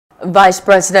Vice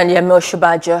President Yemi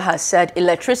Osinbajo has said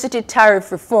electricity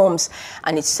tariff reforms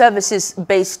and its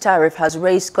services-based tariff has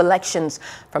raised collections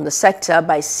from the sector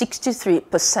by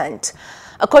 63%.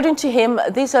 According to him,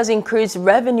 this has increased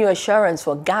revenue assurance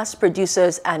for gas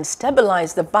producers and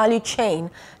stabilized the value chain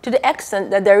to the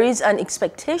extent that there is an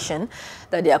expectation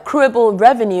that the accruable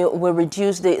revenue will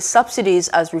reduce the subsidies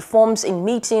as reforms in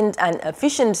metering and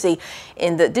efficiency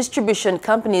in the distribution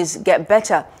companies get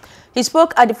better. He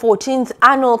spoke at the 14th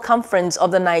Annual Conference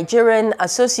of the Nigerian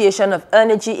Association of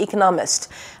Energy Economists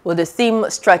with the theme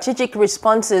Strategic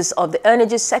Responses of the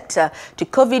Energy Sector to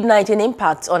COVID-19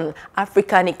 Impacts on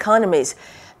African Economies.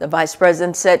 The Vice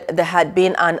President said there had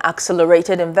been an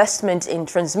accelerated investment in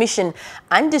transmission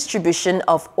and distribution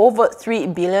of over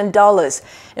 $3 billion,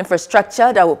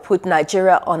 infrastructure that will put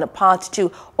Nigeria on a path to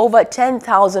over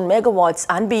 10,000 megawatts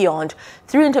and beyond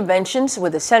through interventions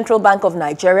with the Central Bank of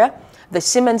Nigeria, the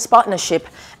Siemens Partnership,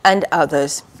 and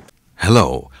others.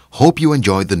 Hello, hope you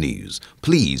enjoyed the news.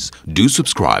 Please do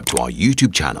subscribe to our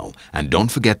YouTube channel and don't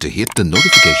forget to hit the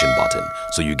notification button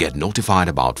so you get notified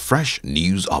about fresh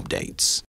news updates.